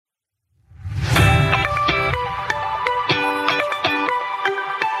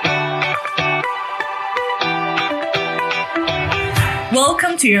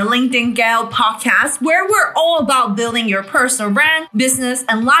Welcome to your LinkedIn Gal podcast, where we're all about building your personal brand, business,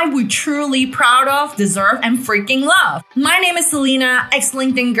 and life we're truly proud of, deserve, and freaking love. My name is Selena,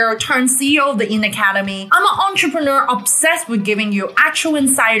 ex-LinkedIn girl turned CEO of the In Academy. I'm an entrepreneur obsessed with giving you actual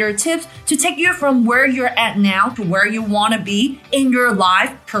insider tips to take you from where you're at now to where you want to be in your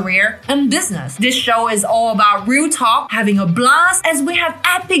life, career, and business. This show is all about real talk, having a blast as we have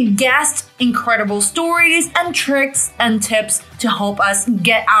epic guests, incredible stories, and tricks and tips to help us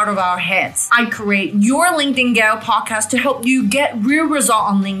get out of our heads. I create your LinkedIn Gal podcast to help you get real result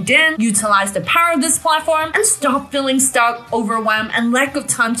on LinkedIn, utilize the power of this platform, and stop feeling stuck, overwhelmed, and lack of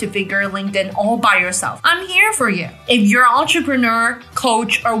time to figure LinkedIn all by yourself. I'm here for you. If you're an entrepreneur,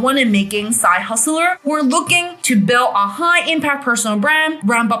 coach, or money-making side hustler who are looking to build a high-impact personal brand,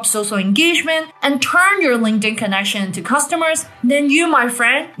 ramp up social engagement, and turn your LinkedIn connection into customers, then you, my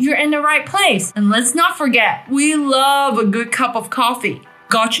friend, you're in the right place. And let's not forget, we love a good cup of coffee.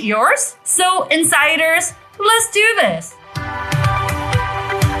 Got yours? So, insiders, let's do this.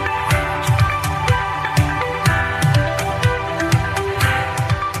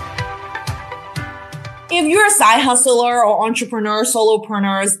 If you're a side hustler or entrepreneur,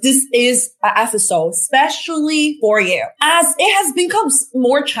 solopreneurs, this is an episode especially for you, as it has become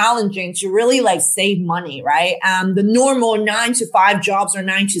more challenging to really save money, right? The normal 9 to 5 jobs or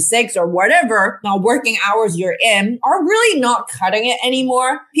 9 to 6 or whatever working hours you're in are really not cutting it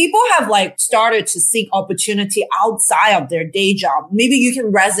anymore. People have started to seek opportunity outside of their day job. Maybe you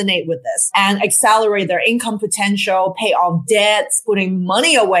can resonate with this and accelerate their income potential, pay off debts, putting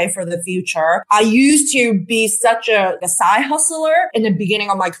money away for the future. I used to be such a side hustler in the beginning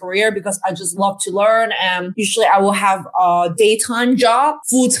of my career because I just love to learn, and usually I will have a daytime job,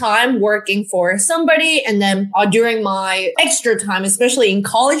 full-time working for somebody, and then during my extra time, especially in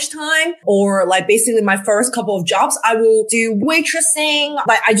college time or basically my first couple of jobs, I will do waitressing.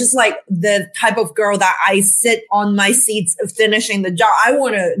 I just like the type of girl that I sit on my seats finishing the job. I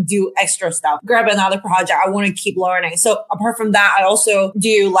want to do extra stuff, grab another project. I want to keep learning. So apart from that, I also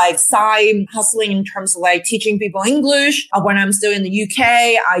do side hustling in terms of teaching people English. When I'm still in the UK,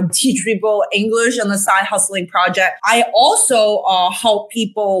 I teach people English on the side hustling project. I also help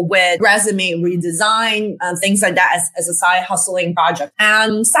people with resume redesign and things like that as a side hustling project.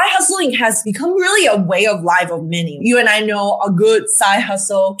 And side hustling has become really a way of life of many. You and I know a good side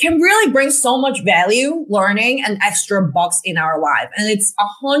hustle can really bring so much value, learning, and extra bucks in our life. And it's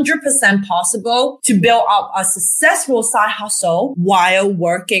 100% possible to build up a successful side hustle while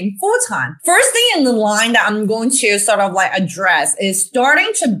working full-time. First thing in the line that I'm going to sort of address is starting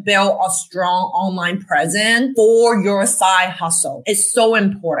to build a strong online presence for your side hustle. It's so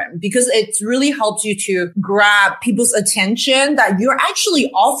important because it really helps you to grab people's attention that you're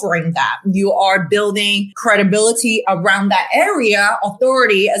actually offering that. You are building credibility around that area,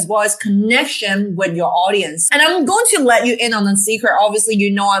 authority, as well as connection with your audience. And I'm going to let you in on a secret. Obviously,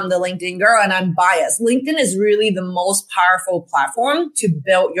 you know I'm the LinkedIn girl and I'm biased. LinkedIn is really the most powerful platform to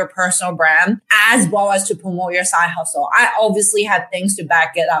build your personal brand as well as to promote your side hustle. I obviously have things to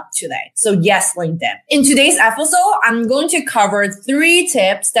back it up today. So yes, LinkedIn. In today's episode, I'm going to cover 3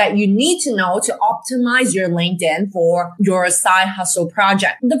 tips that you need to know to optimize your LinkedIn for your side hustle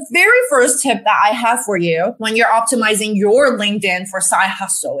project. The very first tip that I have for you when you're optimizing your LinkedIn for side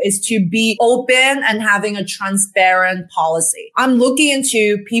hustle is to be open and having a transparent policy. I'm looking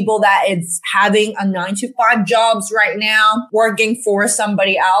into people that is having a 9 to 5 jobs right now, working for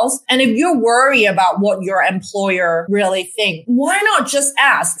somebody else. And if you're worried about what your employer really think, why not just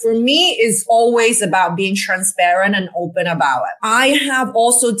ask? For me, it's always about being transparent and open about it. I have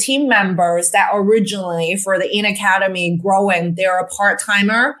also team members that originally for the In Academy growing, they're a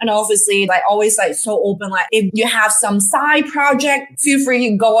part-timer, and obviously always so open, if you have some side project, feel free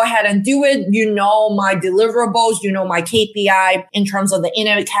to go ahead and do it. You know my deliverables, you know my KPI in terms of the In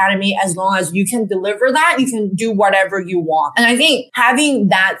Academy. As long as you can deliver that, you can do whatever you want. And I think having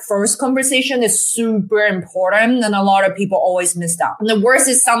that first conversation is super important, and a lot of people always miss out. And the worst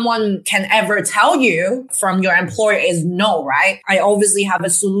is someone can ever tell you from your employer is no, right? I obviously have a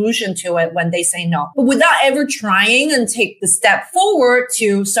solution to it when they say no. But without ever trying and take the step forward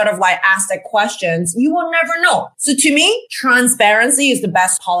to sort of ask the questions, you will never know. So to me, transparency is the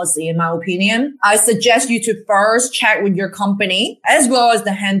best policy in my opinion. I suggest you to first check with your company as well as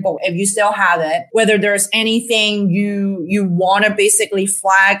the handbook if you still have it, whether there's anything you want to basically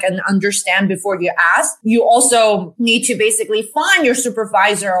flag and understand before interview asks, you also need to basically find your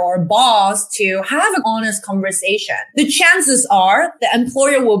supervisor or boss to have an honest conversation. The chances are the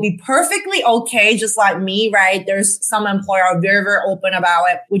employer will be perfectly okay, just like me, right? There's some employer are very, very open about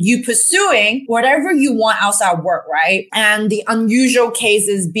it with you pursuing whatever you want outside work, right? And the unusual case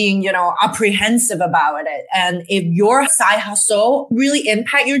is being, apprehensive about it. And if your side hustle really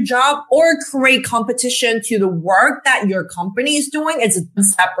impact your job or create competition to the work that your company is doing, it's a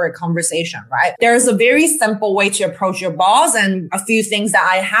separate conversation, right? There's a very simple way to approach your boss, and a few things that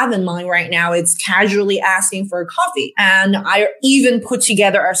I have in mind right now. It's casually asking for a coffee. And I even put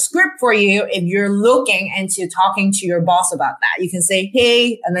together a script for you if you're looking into talking to your boss about that. You can say,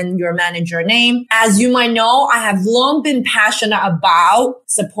 hey, and then your manager name. As you might know, I have long been passionate about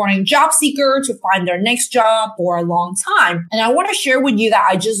supporting job seekers to find their next job for a long time. And I want to share with you that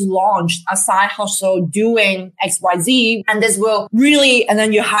I just launched a side hustle doing XYZ, and this will really, and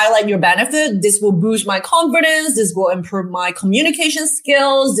then you highlight your benefit. This will boost my confidence. This will improve my communication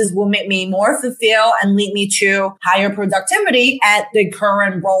skills. This will make me more fulfilled and lead me to higher productivity at the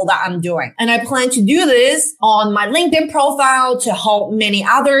current role that I'm doing. And I plan to do this on my LinkedIn profile to help many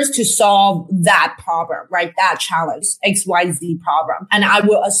others to solve that problem, right? That challenge, XYZ problem. And I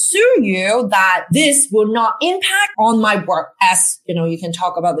will assure you that this will not impact on my work, as you can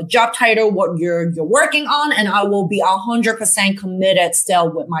talk about the job title, what you're working on, and I will be 100% committed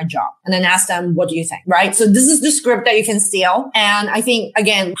still with my job. And then ask them, what do you think, right? So this is the script that you can steal. And I think,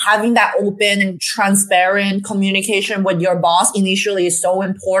 again, having that open and transparent communication with your boss initially is so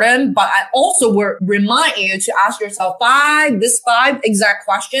important. But I also would remind you to ask yourself five exact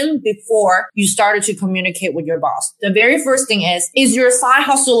questions before you started to communicate with your boss. The very first thing is your side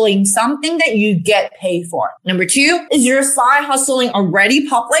hustling something that you get paid for? Number two, is your side hustling already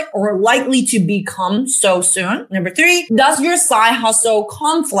public or likely to become so soon? Number three, does your side hustle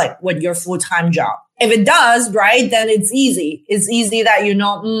conflict with your full-time job? If it does, right, then it's easy. It's easy that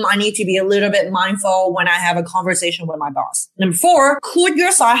I need to be a little bit mindful when I have a conversation with my boss. Number four, could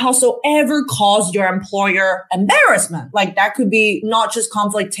your side hustle ever cause your employer embarrassment? Like that could be not just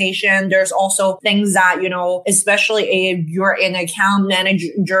conflictation. There's also things that, especially if you're in an account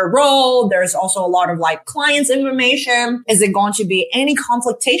manager role, there's also a lot of like clients information. Is it going to be any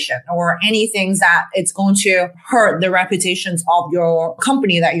conflictation or anything that it's going to hurt the reputations of your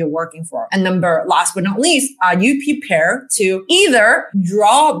company that you're working for? And last but not least, are you prepared to either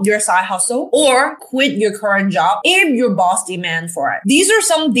drop your side hustle or quit your current job if your boss demands for it? These are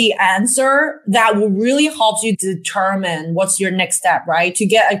some of the answers that will really help you determine what's your next step, right? To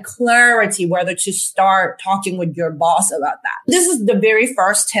get a clarity whether to start talking with your boss about that. This is the very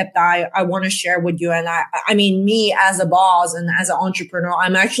first tip that I want to share with you. And I mean, me as a boss and as an entrepreneur,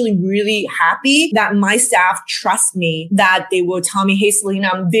 I'm actually really happy that my staff trust me, that they will tell me, hey,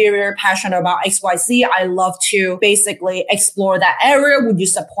 Selena, I'm very, very passionate about XYZ. I love to basically explore that area. Would you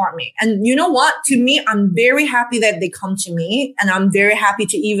support me? And you know what? To me, I'm very happy that they come to me, and I'm very happy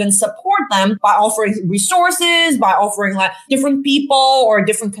to even support them by offering resources, by offering like different people or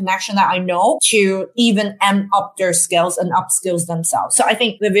different connection that I know to even amp up their skills and upskills themselves. So I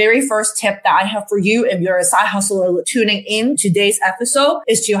think the very first tip that I have for you, if you're a side hustler tuning in today's episode,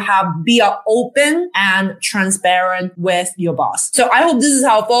 is to be open and transparent with your boss. So I hope this is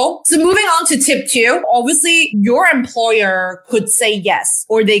helpful. So moving on to tip two, obviously your employer could say yes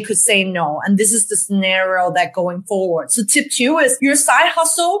or they could say no. And this is the scenario that going forward. So tip two is your side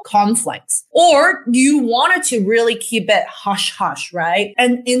hustle conflicts, or you wanted to really keep it hush hush, right?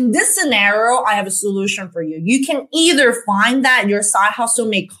 And in this scenario, I have a solution for you. You can either find that your side hustle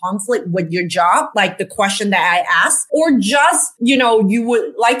may conflict with your job, like the question that I asked, or just, you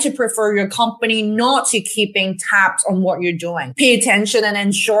would like to prefer your company not to keeping tabs on what you're doing. Pay attention and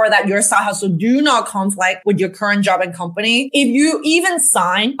ensure that your side hustle do not conflict with your current job and company. If you even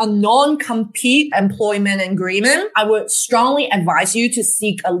sign a non-compete employment agreement, I would strongly advise you to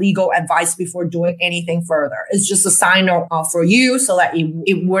seek a legal advice before doing anything further. It's just a sign off for you so that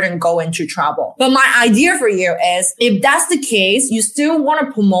it wouldn't go into trouble. But my idea for you is, if that's the case, you still want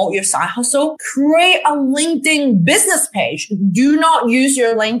to promote your side hustle, create a LinkedIn business page. Do not use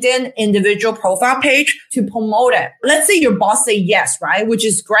your LinkedIn individual profile page to promote it. Let's say your boss say yes, right? Which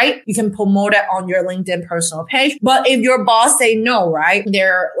is great. You can promote it on your LinkedIn personal page. But if your boss say no, right?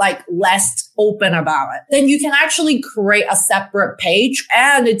 They're like less open about it. Then you can actually create a separate page,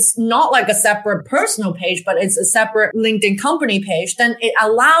 and it's not like a separate personal page, but it's a separate LinkedIn company page. Then it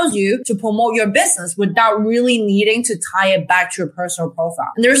allows you to promote your business without really needing to tie it back to your personal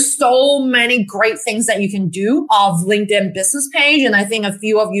profile. And there's so many great things that you can do of LinkedIn business page. And I think a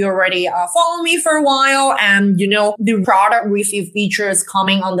few of you already follow me for a while, and you know the product review feature is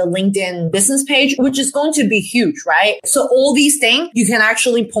coming on the LinkedIn business page, which is going to be huge, right? So all these things, you can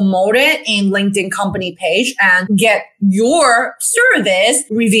actually promote it in LinkedIn company page and get your service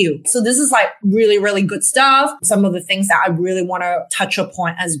reviewed. So this is like really, really good stuff. Some of the things that I really want to touch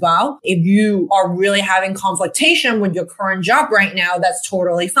upon as well. If you are really having conflictation with your current job right now, that's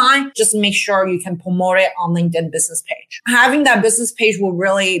totally fine. Just make sure you can promote it on LinkedIn business page. Having that business page will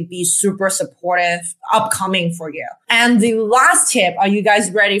really be super supportive upcoming for you. And the last tip, are you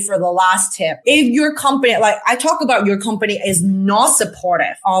guys ready for the last tip? If your company, like I talked about, your company is not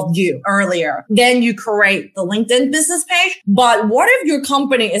supportive of you earlier, then you create the LinkedIn business page. But what if your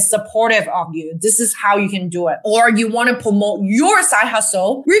company is supportive of you? This is how you can do it. Or you want to promote your side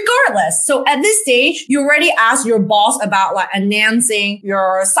hustle regardless. So at this stage, you already asked your boss about like announcing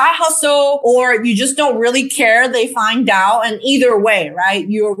your side hustle, or you just don't really care. They find out. And either way, right?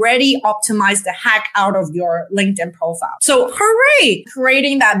 You already optimized the heck out of your LinkedIn profile. So hooray!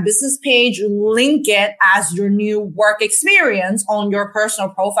 Creating that business page, link it as your new work experience on your personal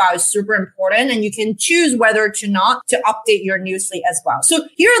profile is super important. And you can choose whether to not to update your newsfeed as well. So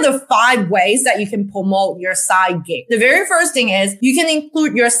here are the 5 ways that you can promote your side gig. The very first thing is you can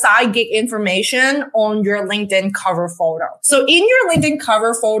include your side gig information on your LinkedIn cover photo. So in your LinkedIn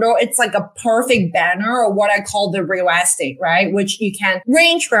cover photo, it's like a perfect banner, or what I call the real estate, right? Which you can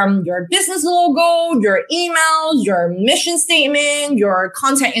range from your business logo, your emails, your mission statement, your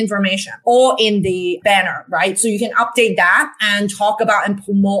contact information, all in the banner, right? So you can update that and talk about and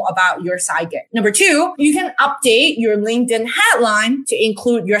promote about your side gig. Number 2, you can update your LinkedIn headline to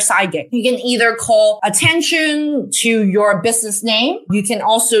include your side gig. You can either call attention to your business name. You can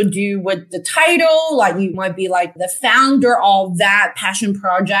also do with the title, like you might be like the founder of that passion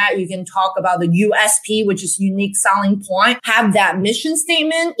project. You can talk about the USP, which is unique selling point. Have that mission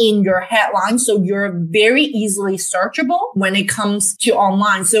statement in your headline, so you're very easily searchable when it comes to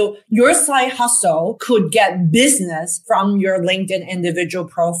online. So your side hustle could get business from your LinkedIn individual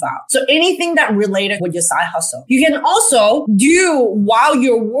profile. So anything that related with your side hustle. You can also do while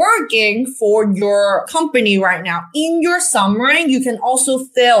you're working for your company right now. In your summary, you can also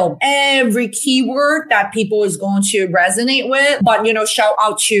fill every keyword that people is going to resonate with, but you know, shout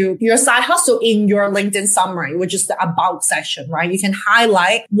out to your side hustle in your LinkedIn summary, which is the about section, right? You can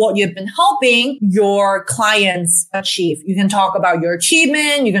highlight what you've been helping your clients achieve. You can talk about your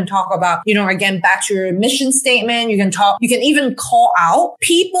achievement. You can talk about, you know, again, back to your mission statement. You can even call out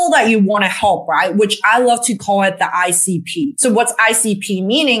people that you want to help, right? Which I love to call it the ICP. So what's ICP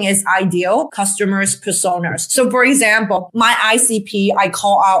meaning is ideal customers personas. So for example, my ICP, I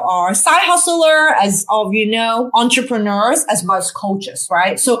call out our side hustler, as all of you know, entrepreneurs, as well as coaches,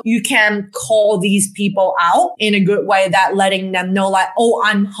 right? So you can call these people out in a good way, that letting them know like, oh,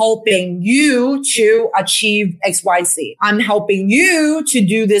 I'm helping you to achieve XYZ. I'm helping you to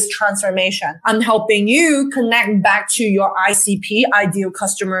do this transformation. I'm helping you connect back to your ICP, ideal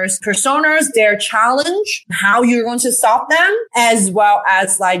customers personas, their challenge, how you're going to solve them, as well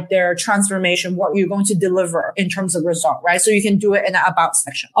as like their transformation, what you're going to deliver in terms of result, right? So you can do it in the about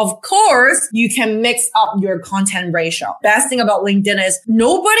section. Of course, you can mix up your content ratio. Best thing about LinkedIn is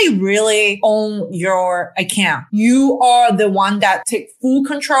nobody really owns your account. You are the one that take full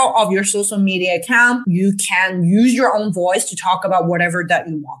control of your social media account. You can use your own voice to talk about whatever that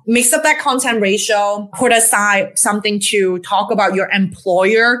you want. Mix up that content ratio, put aside something to talk about your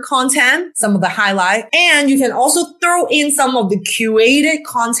employer content, some of the highlight, and you can also throw in some of the curated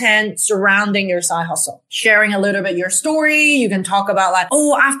content surrounding your side hustle. Sharing a little bit your story. You can talk about like,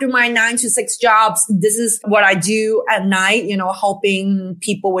 oh, after my 9 to 6 jobs, this is what I do at night, you know, helping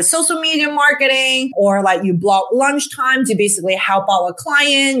people with social media marketing, or like you block lunchtime to basically help out a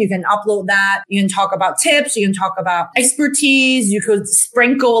client. You can upload that. You can talk about tips. You can talk about expertise. You could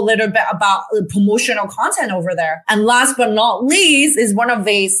sprinkle a little bit about promotional content over there. And last but not least is one of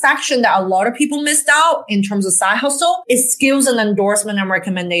the section that a lot of people missed out in terms of side hustle is skills and endorsement and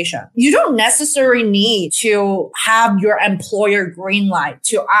recommendation. You don't necessarily need to have your employer green light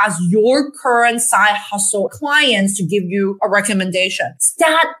to ask your current side hustle clients to give you a recommendation.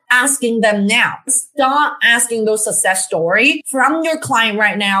 Start asking them now. Start asking those success story from your client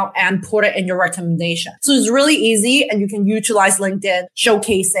right now and put it in your recommendation. So it's really easy, and you can utilize LinkedIn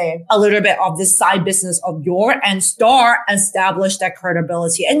showcasing a little bit of this side business of yours and start establish that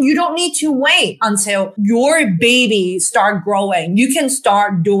credibility opportunity. And you don't need to wait until your baby start growing. You can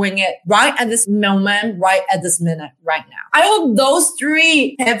start doing it right at this moment, right at this minute, right now. I hope those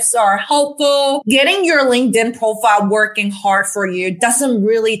 3 tips are helpful. Getting your LinkedIn profile working hard for you doesn't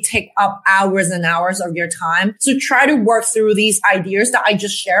really take up hours and hours of your time. So try to work through these ideas that I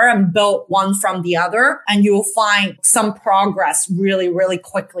just shared and build one from the other, and you will find some progress really, really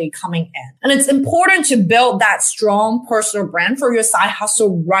quickly coming in. And it's important to build that strong personal brand for your side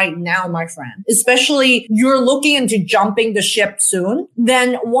hustle right now, my friend. Especially you're looking into jumping the ship soon,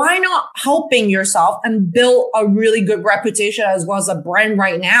 then why not helping yourself and build a really good reputation as well as a brand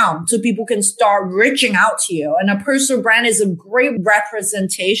right now so people can start reaching out to you. And a personal brand is a great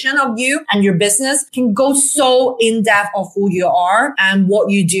representation of you, and your business can go so in depth of who you are and what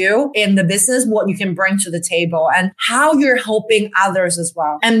you do in the business, what you can bring to the table, and how you're helping others as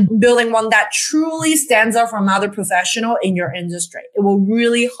well, and building one that truly stands out from other professionals in your industry. It will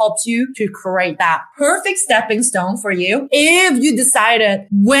really help you to create that perfect stepping stone for you when you decided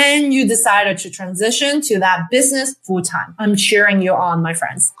to transition to that business full time. I'm cheering you on, my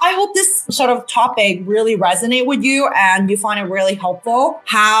friends. I hope this sort of topic really resonate with you and you find it really helpful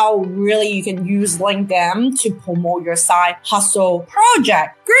how really you can use LinkedIn to promote your side hustle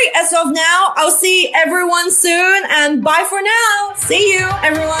project. Great. As of now, I'll see everyone soon, and bye for now. See you,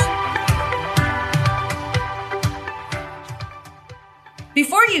 everyone.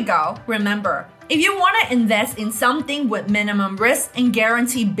 Before you go, remember, if you want to invest in something with minimum risk and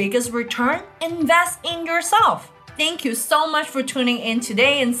guarantee biggest return, invest in yourself. Thank you so much for tuning in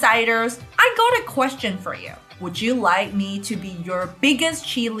today, Insiders. I got a question for you. Would you like me to be your biggest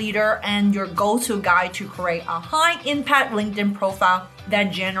cheerleader and your go-to guy to create a high-impact LinkedIn profile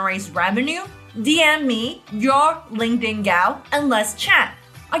that generates revenue? DM me, your LinkedIn gal, and let's chat.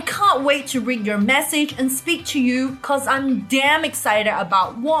 I can't wait to read your message and speak to you because I'm damn excited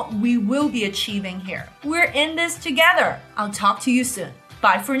about what we will be achieving here. We're in this together. I'll talk to you soon.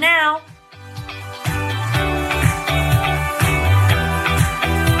 Bye for now.